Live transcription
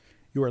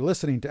You are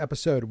listening to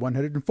episode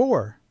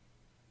 104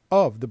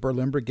 of the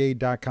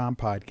BerlinBrigade.com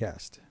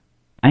podcast.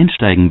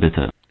 Einsteigen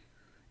bitte.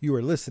 You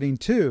are listening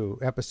to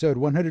episode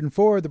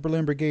 104 of the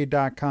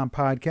BerlinBrigade.com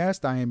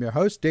podcast. I am your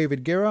host,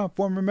 David Guerra,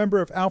 former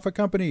member of Alpha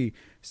Company,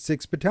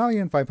 6th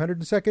Battalion,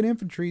 502nd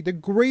Infantry, the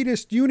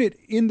greatest unit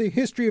in the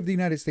history of the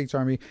United States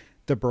Army,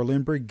 the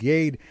Berlin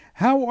Brigade.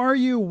 How are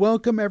you?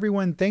 Welcome,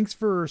 everyone. Thanks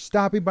for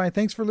stopping by.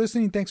 Thanks for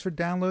listening. Thanks for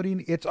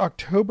downloading. It's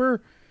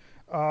October.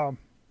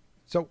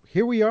 So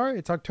here we are.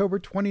 It's October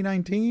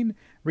 2019,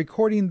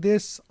 recording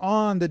this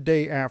on the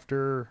day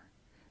after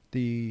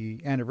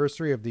the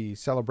anniversary of the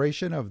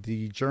celebration of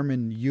the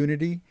German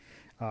Unity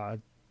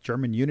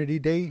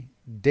Day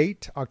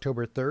date,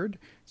 October 3rd.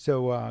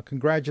 So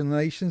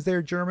congratulations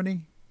there,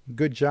 Germany.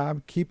 Good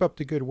job. Keep up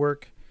the good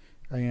work.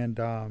 And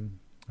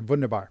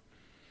wunderbar.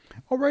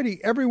 Alrighty,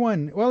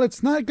 everyone. Well,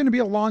 it's not going to be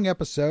a long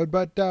episode,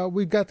 but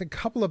we've got a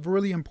couple of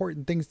really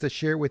important things to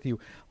share with you.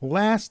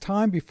 Last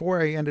time,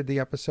 before I ended the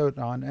episode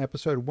on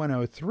episode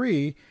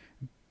 103,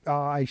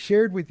 I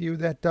shared with you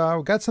that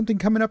we've got something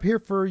coming up here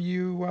for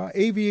you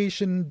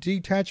aviation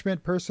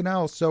detachment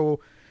personnel.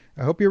 So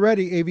I hope you're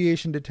ready,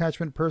 aviation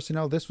detachment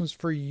personnel. This one's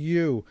for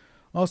you.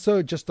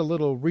 Also, just a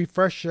little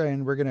refresh,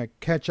 and we're going to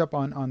catch up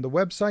on the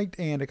website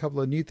and a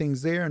couple of new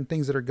things there and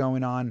things that are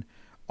going on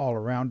all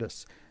around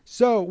us.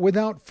 So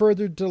without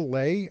further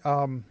delay,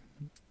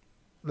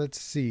 let's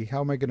see.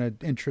 How am I going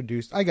to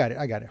introduce? I got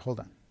it. Hold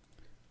on.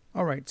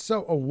 All right.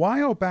 So a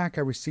while back,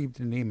 I received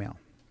an email,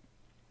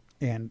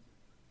 and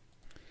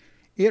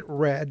it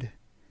read,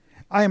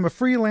 I am a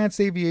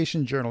freelance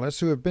aviation journalist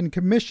who have been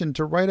commissioned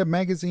to write a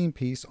magazine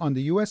piece on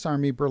the U.S.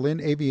 Army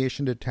Berlin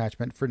Aviation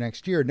Detachment for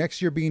next year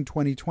being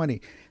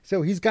 2020.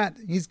 So he's got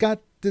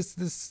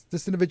this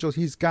individual,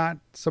 he's got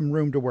some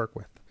room to work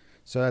with.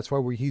 So that's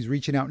why he's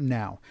reaching out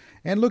now.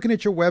 And looking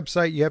at your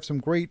website, you have some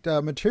great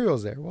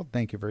materials there. Well,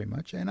 thank you very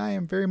much. And I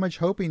am very much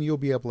hoping you'll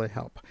be able to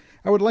help.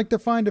 I would like to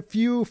find a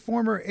few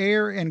former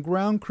air and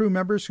ground crew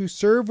members who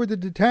serve with the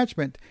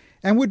detachment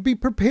and would be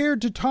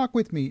prepared to talk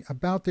with me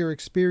about their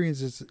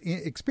experiences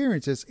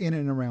in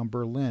and around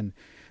Berlin.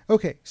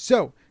 Okay,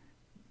 so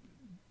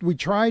we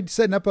tried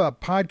setting up a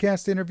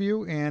podcast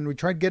interview, and we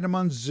tried getting him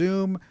on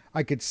Zoom.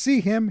 I could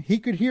see him. He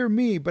could hear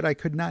me, but I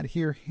could not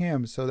hear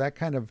him. So that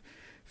kind of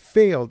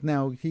failed.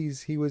 Now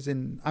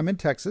I'm in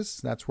Texas.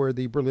 That's where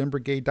the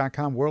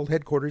BerlinBrigade.com world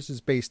headquarters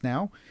is based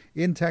now,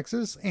 in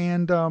Texas.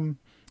 And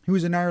he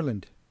was in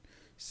Ireland.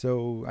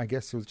 So I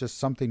guess it was just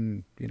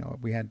something,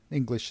 we had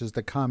English as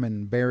the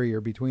common barrier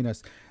between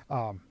us.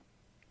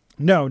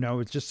 No,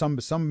 it's just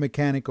some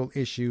mechanical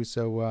issue.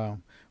 So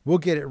we'll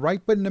get it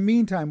right. But in the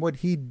meantime, what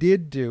he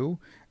did do,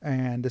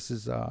 and this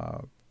is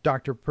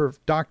Dr.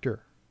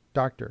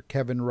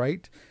 Kevin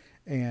Wright,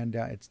 and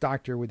it's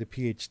doctor with a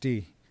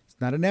PhD.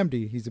 Not an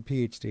MD, he's a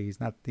PhD.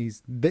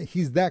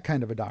 He's that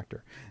kind of a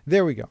doctor.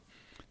 There we go.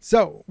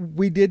 So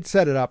we did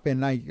set it up,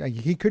 and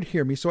he could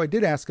hear me. So I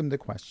did ask him the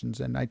questions,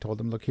 and I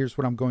told him, look, here's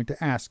what I'm going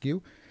to ask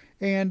you.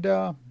 And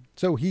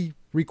so he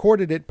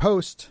recorded it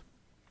post,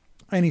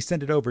 and he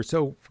sent it over.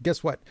 So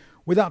guess what?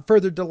 Without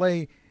further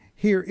delay,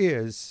 here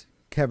is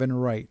Kevin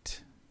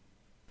Wright.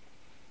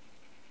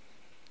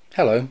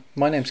 Hello,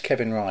 my name's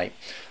Kevin Wright.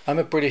 I'm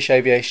a British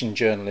aviation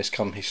journalist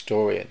come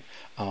historian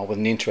with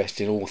an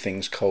interest in all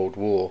things Cold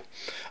War.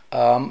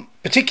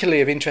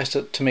 Particularly of interest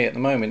to me at the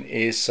moment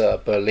is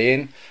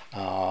Berlin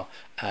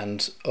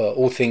and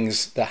all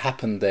things that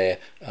happened there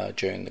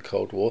during the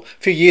Cold War.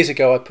 A few years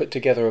ago I put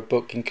together a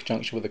book in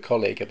conjunction with a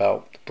colleague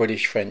about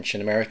British, French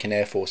and American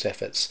Air Force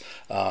efforts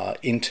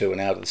into and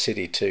out of the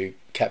city to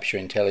capture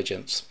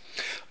intelligence.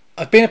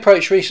 I've been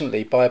approached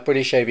recently by a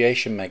British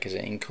aviation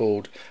magazine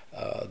called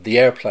The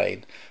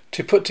Airplane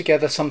to put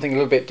together something a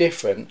little bit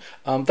different.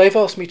 They've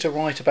asked me to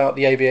write about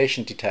the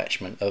aviation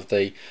detachment of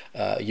the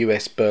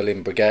US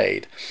Berlin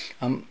Brigade.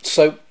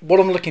 So what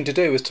I'm looking to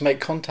do is to make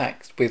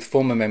contact with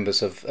former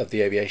members of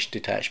the aviation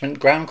detachment,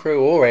 ground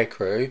crew or air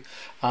crew,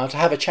 to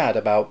have a chat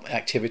about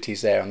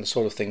activities there and the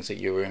sort of things that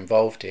you were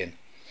involved in.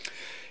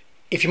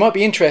 If you might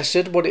be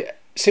interested, what it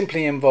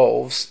simply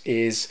involves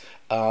is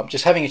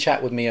just having a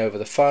chat with me over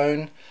the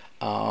phone.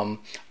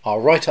 I'll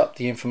write up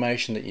the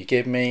information that you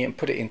give me and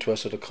put it into a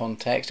sort of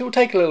context. It will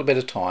take a little bit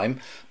of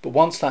time, but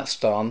once that's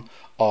done,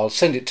 I'll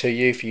send it to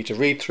you for you to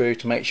read through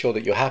to make sure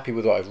that you're happy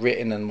with what I've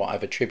written and what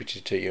I've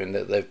attributed to you, and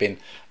that there have been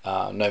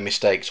no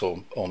mistakes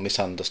or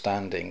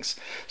misunderstandings.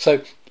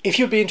 So if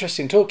you'd be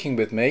interested in talking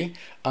with me,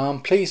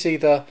 please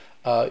either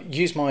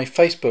use my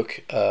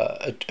Facebook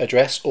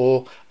address,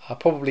 or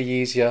probably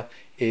easier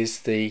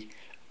is the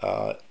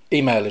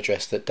email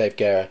address that Dave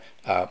Guerra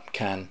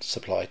can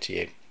supply to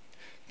you.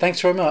 Thanks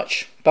very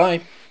much.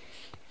 Bye.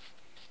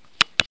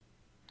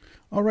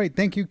 All right.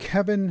 Thank you,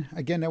 Kevin.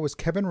 Again, that was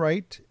Kevin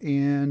Wright.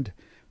 And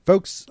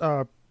folks,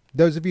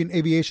 those of you in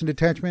aviation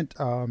detachment,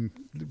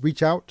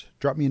 reach out,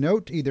 drop me a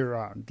note,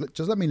 either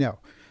just let me know,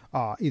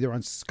 either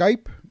on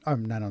Skype.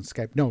 I'm not on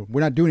Skype. No,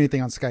 we're not doing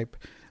anything on Skype.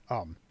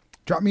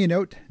 Drop me a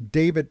note,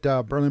 Dave at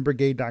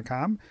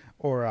BerlinBrigade.com,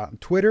 or on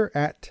Twitter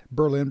at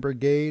Berlin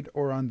Brigade,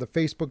 or on the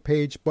Facebook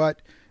page.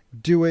 But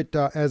do it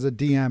as a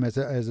DM,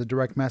 as a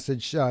direct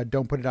message.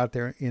 Don't put it out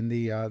there in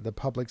the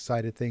public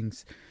side of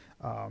things.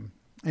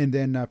 And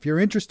then if you're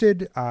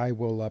interested, I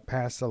will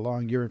pass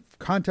along your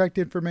contact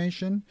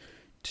information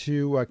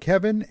to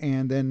Kevin,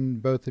 and then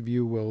both of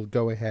you will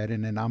go ahead,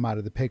 and then I'm out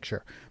of the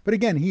picture. But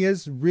again, he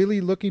is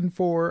really looking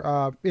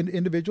for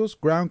individuals,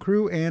 ground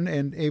crew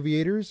and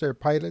aviators or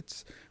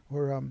pilots,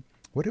 or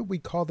what did we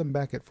call them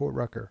back at Fort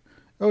Rucker?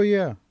 Oh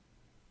yeah,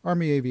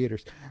 Army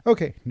aviators.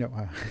 Okay,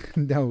 no,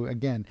 no,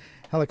 again,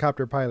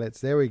 helicopter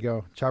pilots. There we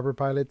go, chopper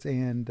pilots,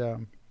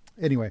 and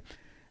anyway.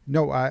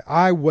 No,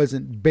 I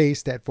wasn't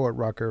based at Fort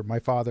Rucker. My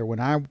father, when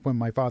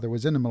my father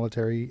was in the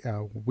military,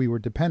 we were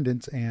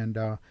dependents, and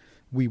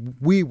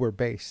we were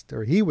based,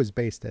 or he was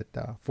based at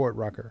Fort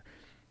Rucker,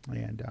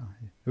 and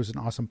it was an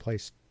awesome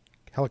place.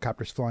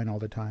 Helicopters flying all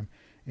the time,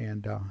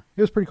 and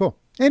it was pretty cool.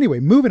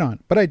 Anyway, moving on,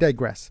 but I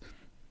digress.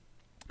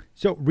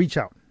 So reach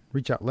out.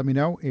 Let me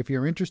know if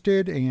you're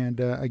interested. And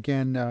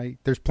again,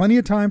 there's plenty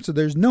of time, so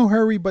there's no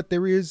hurry, but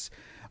there is,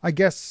 I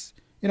guess,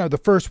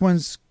 the first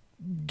one's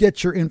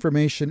get your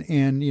information,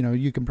 and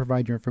you can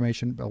provide your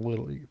information a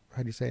little.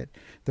 How do you say it?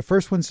 The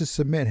first ones to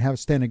submit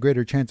stand a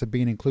greater chance of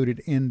being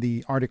included in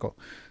the article.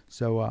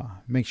 So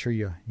make sure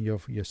you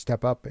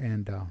step up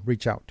and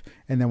reach out,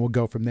 and then we'll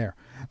go from there.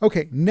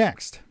 Okay,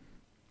 next.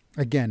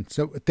 Again,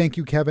 so thank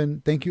you,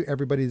 Kevin. Thank you,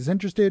 everybody that's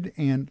interested,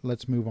 and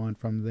let's move on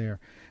from there.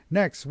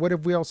 Next, what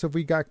have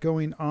we got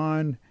going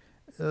on?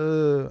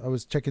 I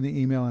was checking the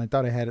email, and I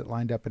thought I had it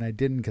lined up, and I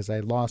didn't because I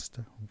lost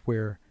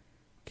where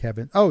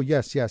Kevin. Oh,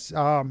 yes.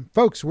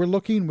 Folks,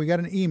 we got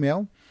an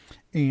email,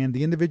 and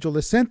the individual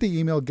that sent the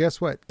email, guess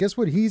what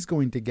he's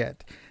going to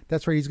get?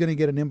 That's right. He's going to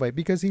get an invite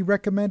because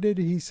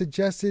he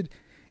suggested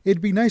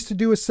it'd be nice to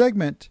do a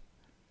segment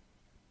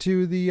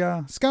to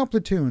the scout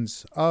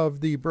platoons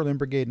of the Berlin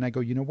Brigade. And I go,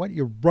 you know what?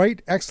 You're right.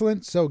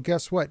 Excellent. So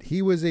guess what?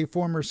 He was a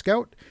former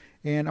scout,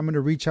 and I'm going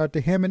to reach out to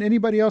him and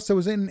anybody else that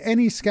was in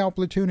any scout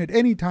platoon at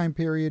any time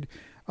period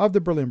of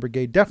the Berlin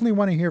Brigade. Definitely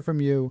want to hear from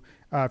you.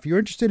 If you're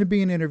interested in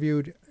being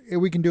interviewed,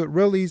 we can do it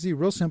real easy,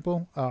 real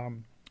simple.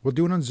 We'll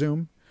do it on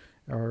Zoom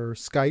or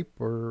Skype,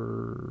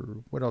 or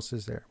what else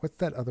is there? What's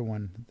that other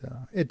one?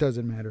 It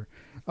doesn't matter.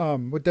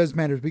 What does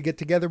matter is we get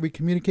together, we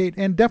communicate,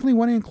 and definitely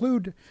want to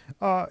include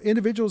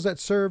individuals that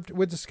served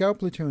with the scout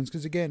platoons.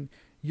 Because again,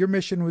 your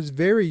mission was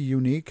very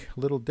unique, a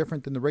little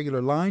different than the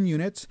regular line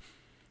units.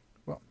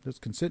 Well, it was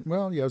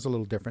a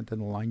little different than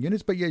the line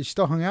units, but yeah, you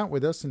still hung out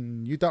with us,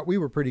 and you thought we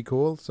were pretty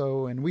cool.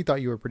 And we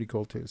thought you were pretty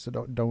cool too. So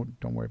don't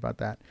worry about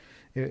that.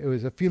 It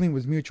was a feeling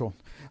was mutual.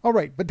 All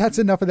right, but that's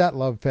enough of that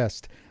love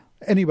fest.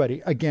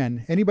 Anybody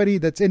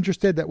that's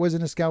interested that was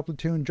in a scout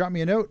platoon, drop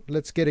me a note.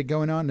 Let's get it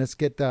going on. Let's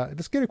get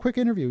a quick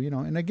interview.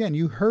 And again,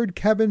 you heard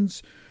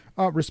Kevin's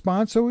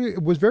response, so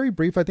it was very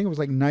brief. I think it was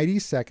like 90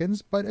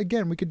 seconds. But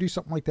again, we could do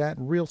something like that,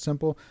 real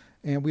simple,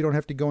 and we don't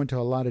have to go into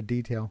a lot of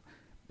detail.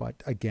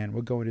 But again,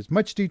 we'll go into as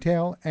much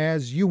detail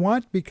as you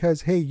want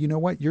because, hey, you know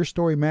what? Your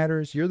story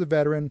matters. You're the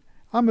veteran.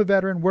 I'm a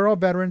veteran. We're all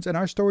veterans, and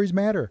our stories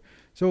matter.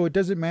 So it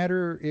doesn't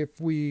matter if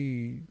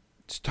we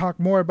talk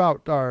more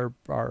about our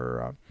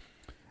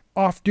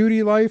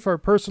off-duty life, our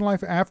personal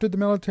life after the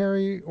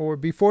military or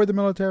before the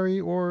military,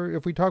 or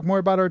if we talk more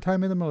about our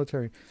time in the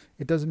military.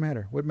 It doesn't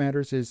matter. What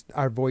matters is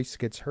our voice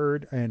gets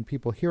heard, and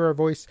people hear our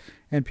voice,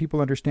 and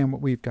people understand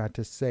what we've got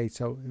to say.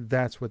 So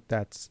that's what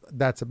that's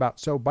about.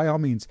 So by all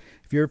means,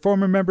 if you're a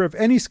former member of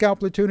any scout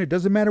platoon, it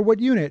doesn't matter what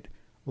unit,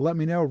 let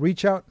me know.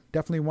 Reach out.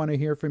 Definitely want to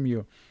hear from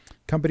you.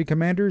 Company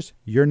commanders,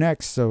 you're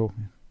next, so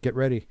get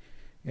ready.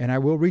 And I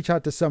will reach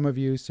out to some of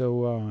you,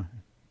 so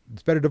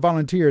it's better to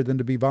volunteer than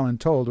to be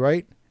voluntold,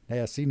 right?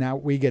 Yeah, see, now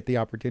we get the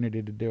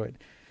opportunity to do it.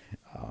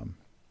 A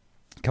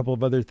couple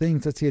of other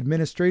things. Let's see,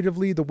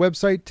 administratively, the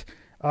website,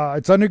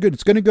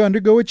 it's going to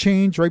undergo a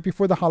change right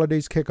before the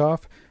holidays kick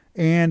off,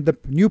 and the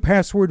new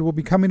password will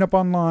be coming up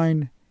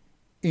online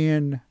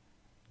in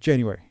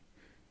January.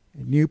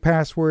 New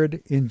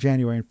password in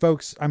January. And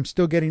folks, I'm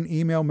still getting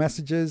email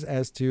messages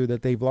as to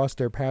that they've lost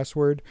their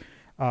password.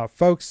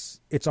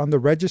 Folks, it's on the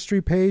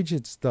registry page.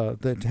 It's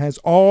that has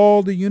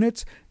all the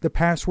units. The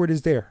password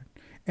is there.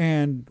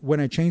 And when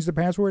I change the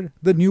password,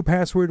 the new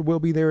password will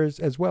be there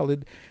as well.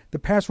 The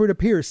password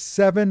appears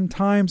 7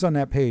 times on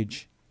that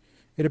page.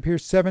 It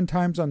appears 7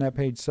 times on that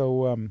page.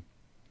 So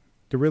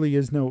there really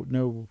is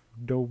no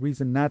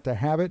reason not to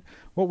have it.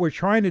 What we're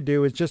trying to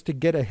do is just to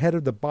get ahead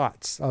of the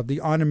bots, of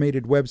the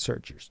automated web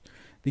searchers,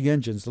 the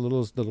engines, the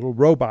little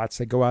robots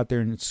that go out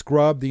there and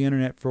scrub the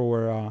internet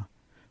for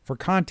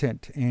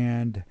content.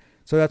 And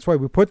so that's why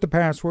we put the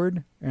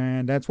password,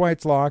 and that's why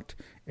it's locked,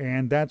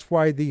 and that's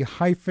why the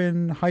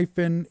 -AT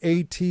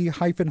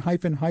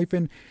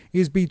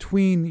is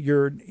between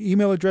your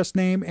email address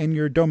name and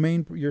your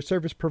domain, your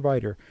service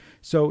provider.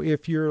 So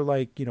if you're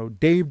like,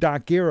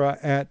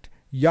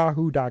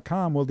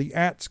 Dave.Guerra@yahoo.com, well, the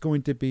 @'s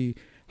going to be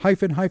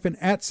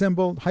 @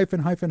 symbol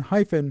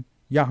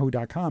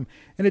 --yahoo.com.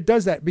 And it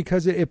does that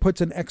because it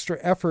puts an extra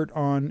effort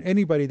on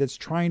anybody that's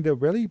trying to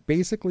really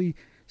basically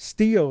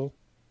steal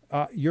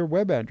your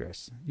web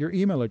address, your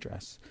email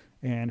address,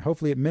 and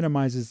hopefully it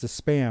minimizes the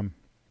spam.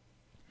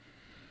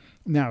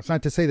 Now, it's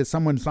not to say that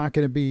someone's not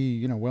going to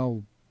be,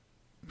 going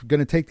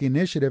to take the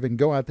initiative and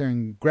go out there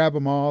and grab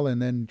them all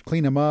and then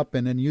clean them up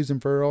and then use them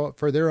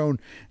for their own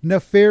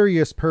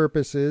nefarious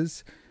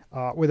purposes,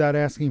 without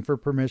asking for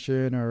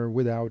permission or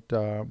without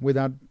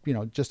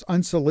just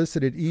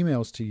unsolicited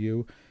emails to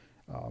you.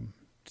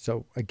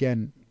 So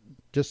again,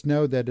 just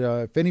know that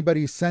if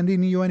anybody's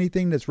sending you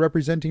anything that's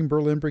representing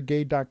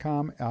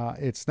BerlinBrigade.com,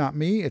 it's not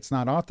me. It's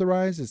not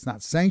authorized. It's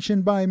not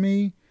sanctioned by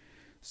me.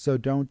 So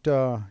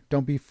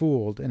don't be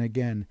fooled. And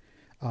again,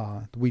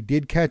 we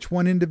did catch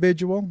one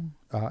individual.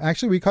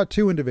 Actually, we caught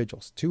two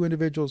individuals. Two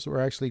individuals were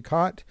actually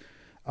caught.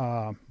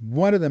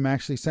 One of them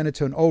actually sent it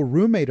to an old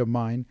roommate of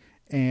mine,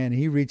 and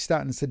he reached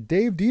out and said,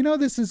 "Dave, do you know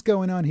this is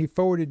going on?" He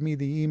forwarded me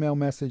the email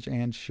message,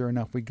 and sure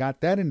enough, we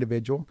got that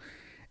individual.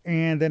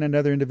 And then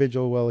another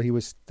individual, well, he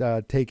was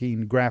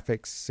taking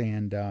graphics,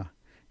 and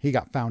he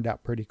got found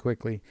out pretty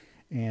quickly.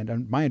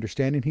 And my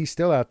understanding, he's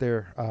still out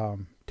there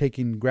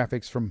taking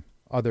graphics from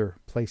other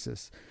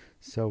places.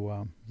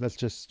 So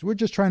we're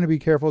just trying to be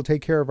careful,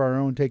 take care of our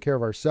own, take care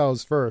of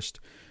ourselves first.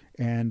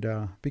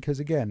 And because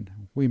again,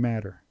 we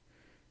matter.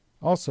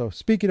 Also,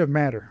 speaking of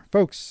matter,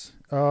 folks,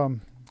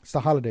 it's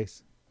the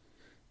holidays.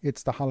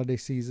 It's the holiday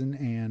season,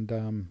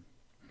 and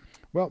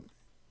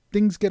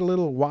things get a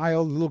little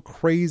wild, a little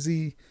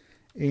crazy.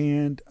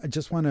 And I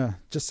just want to,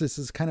 this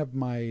is kind of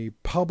my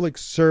public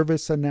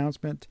service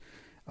announcement.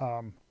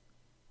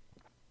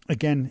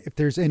 Again, if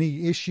there's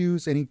any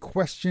issues, any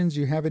questions,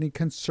 you have any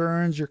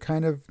concerns, you're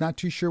kind of not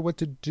too sure what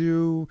to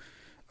do,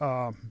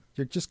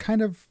 you're just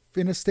kind of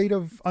in a state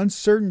of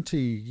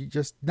uncertainty,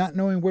 just not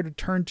knowing where to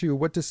turn to,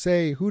 what to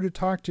say, who to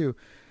talk to,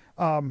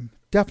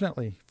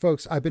 definitely,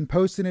 folks, I've been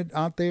posting it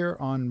out there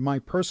on my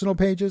personal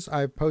pages.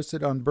 I've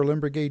posted on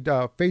Berlin Brigade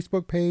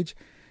Facebook page,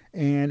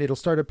 and it'll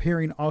start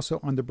appearing also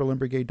on the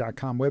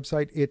BerlinBrigade.com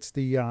website. It's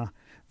the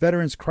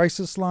Veterans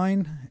Crisis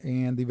Line,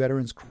 and the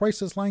Veterans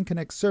Crisis Line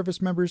connects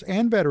service members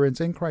and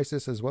veterans in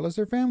crisis, as well as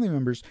their family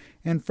members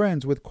and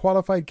friends, with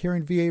qualified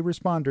caring VA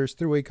responders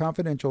through a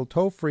confidential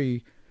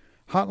toll-free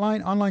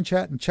hotline, online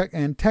chat,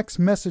 and text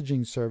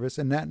messaging service.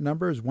 And that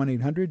number is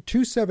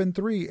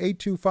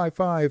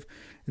 1-800-273-8255.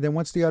 And then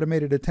once the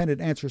automated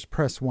attendant answers,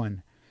 press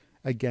 1.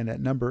 Again,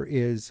 that number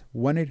is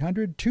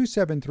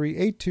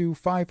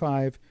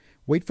 1-800-273-8255.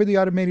 Wait for the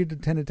automated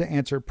attendant to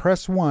answer,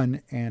 press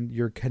 1, and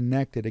you're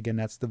connected. Again,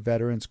 that's the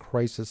Veterans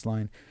Crisis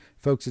Line.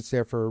 Folks, it's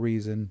there for a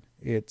reason.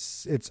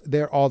 It's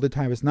there all the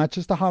time. It's not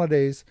just the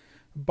holidays,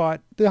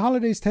 but the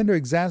holidays tend to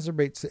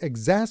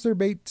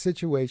exacerbate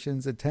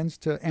situations. It tends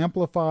to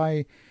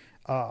amplify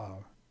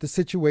the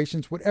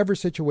situations, whatever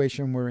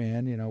situation we're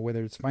in,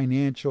 whether it's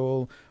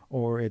financial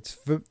or it's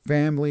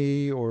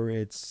family or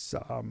it's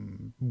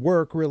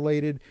work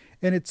related.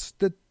 And it's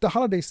the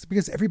holidays,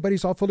 because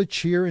everybody's all full of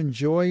cheer and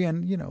joy.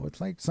 And,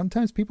 it's like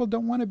sometimes people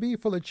don't want to be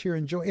full of cheer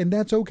and joy, and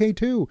that's okay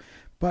too.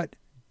 But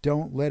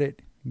don't let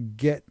it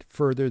get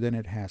further than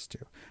it has to.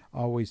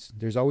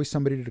 There's always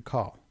somebody to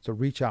call. So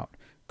reach out.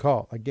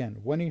 Call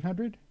again,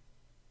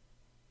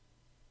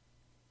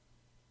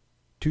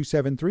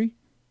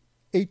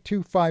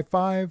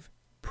 1-800-273-8255.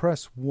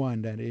 Press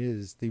 1. That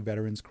is the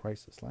Veterans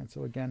Crisis Line.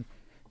 So again,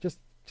 just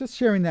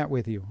sharing that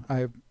with you.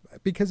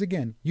 Because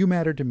again, you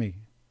matter to me.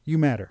 You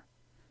matter.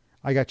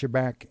 I got your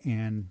back,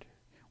 and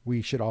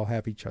we should all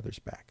have each other's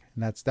back.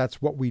 And that's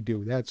what we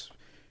do. That's,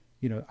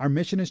 our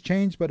mission has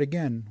changed, but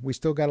again, we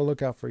still got to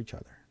look out for each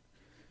other.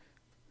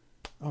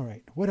 All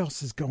right, what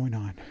else is going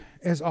on?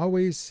 As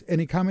always,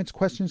 any comments,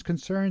 questions,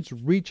 concerns,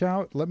 reach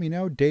out. Let me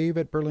know,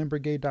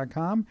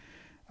 Dave@BerlinBrigade.com.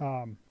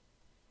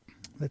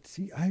 Let's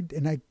see, I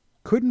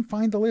couldn't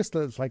find the list.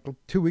 It's like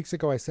 2 weeks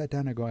ago, I sat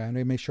down and I need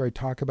to make sure I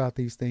talk about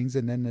these things.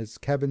 And then as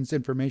Kevin's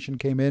information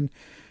came in,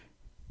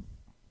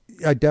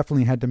 I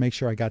definitely had to make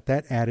sure I got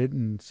that added.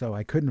 And so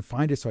I couldn't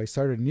find it, so I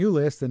started a new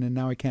list. And then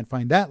now I can't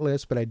find that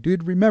list, but I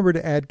did remember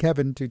to add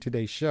Kevin to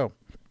today's show.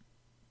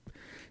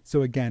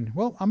 So again,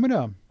 I'm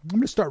gonna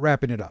start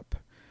wrapping it up.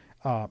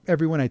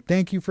 Everyone, I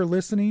thank you for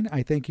listening.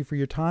 I thank you for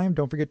your time.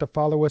 Don't forget to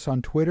follow us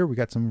on Twitter. We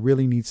got some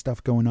really neat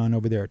stuff going on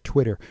over there at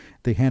Twitter.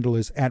 The handle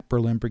is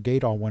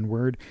 @BerlinBrigade, all one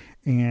word.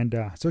 And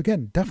so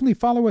again, definitely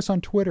follow us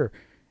on Twitter.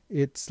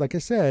 It's like I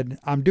said,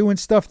 I'm doing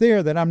stuff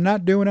there that I'm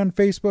not doing on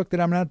Facebook,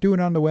 that I'm not doing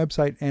on the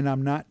website, and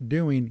I'm not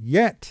doing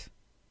yet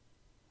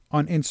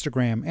on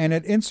Instagram. And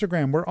at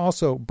Instagram, we're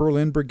also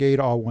Berlin Brigade,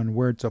 all one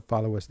word. So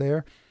follow us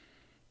there.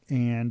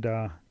 And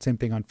same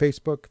thing on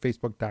Facebook,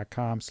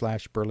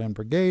 facebook.com/Berlin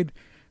Brigade.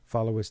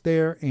 Follow us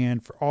there.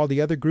 And for all the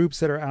other groups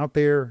that are out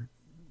there,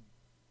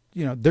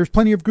 there's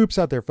plenty of groups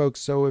out there, folks.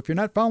 So if you're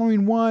not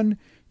following one,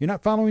 you're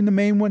not following the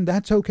main one,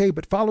 that's okay.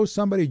 But follow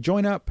somebody.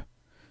 Join up.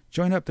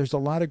 There's a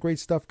lot of great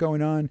stuff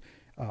going on.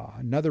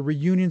 Another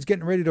reunion's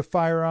getting ready to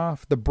fire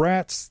off. The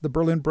Brats, the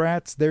Berlin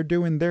Brats, they're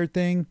doing their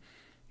thing.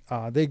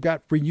 They've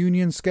got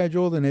reunions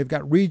scheduled, and they've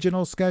got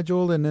regional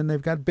scheduled, and then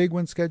they've got big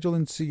ones scheduled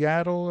in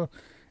Seattle.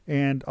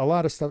 And a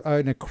lot of stuff,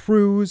 and a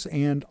cruise,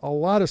 and a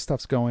lot of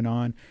stuff's going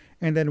on.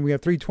 And then we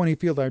have 320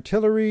 Field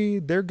Artillery.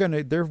 They're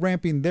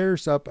ramping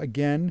theirs up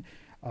again.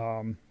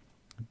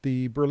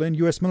 the Berlin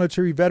U.S.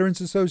 Military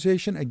Veterans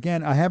Association.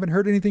 Again, I haven't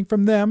heard anything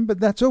from them, but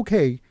that's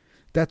okay.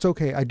 That's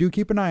okay. I do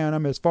keep an eye on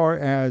them as far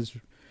as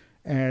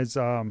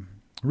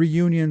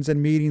reunions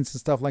and meetings and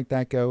stuff like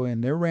that go,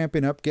 and they're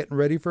ramping up, getting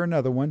ready for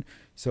another one.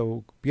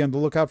 So be on the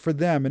lookout for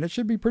them, and it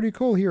should be pretty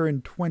cool here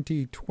in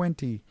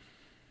 2020.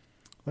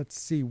 Let's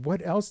see,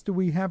 what else do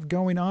we have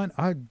going on?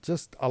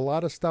 Just a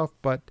lot of stuff,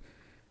 but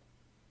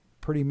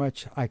pretty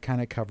much I kind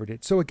of covered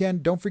it. So again,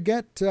 don't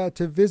forget to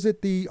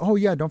visit the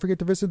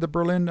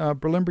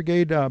Berlin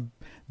Brigade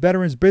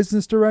Veterans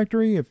Business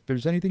Directory. If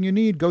there's anything you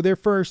need, go there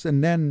first,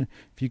 and then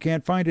if you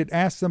can't find it,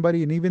 ask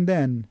somebody, and even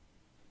then,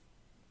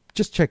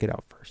 just check it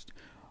out first.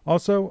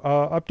 Also,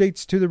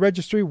 updates to the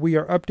registry. We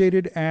are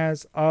updated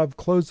as of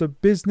close of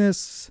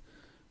business.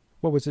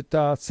 What was it?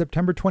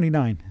 September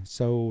 29.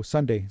 So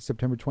Sunday,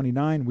 September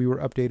 29. We were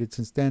updated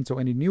since then. So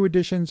any new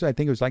additions, I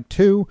think it was like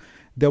 2,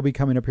 they'll be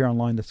coming up here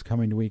online this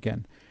coming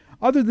weekend.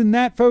 Other than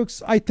that,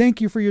 folks, I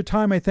thank you for your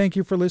time. I thank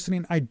you for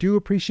listening. I do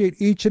appreciate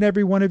each and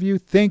every one of you.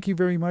 Thank you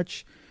very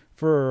much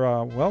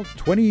for,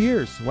 20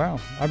 years. Wow.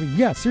 I mean,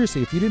 yeah,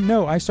 seriously, if you didn't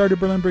know, I started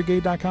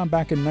BerlinBrigade.com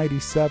back in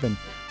 97.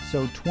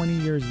 So 20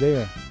 years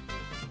there.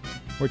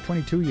 Or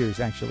 22 years,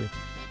 actually.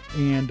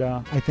 And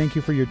I thank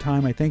you for your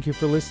time. I thank you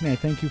for listening. I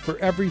thank you for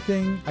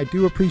everything. I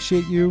do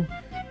appreciate you.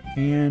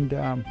 And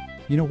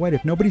you know what?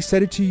 If nobody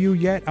said it to you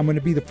yet, I'm going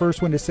to be the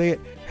first one to say it.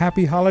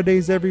 Happy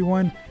holidays,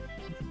 everyone.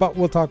 But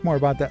we'll talk more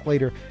about that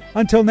later.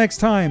 Until next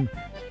time,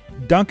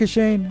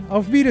 Dankeschön,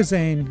 auf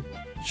Wiedersehen,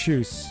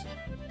 tschüss.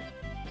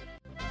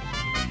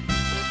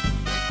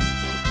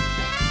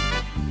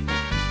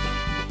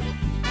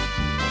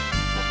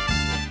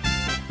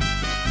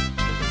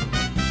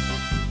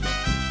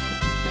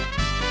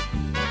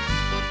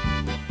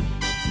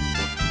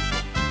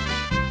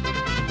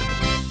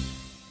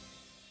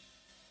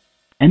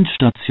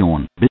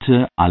 Endstation,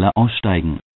 bitte alle aussteigen.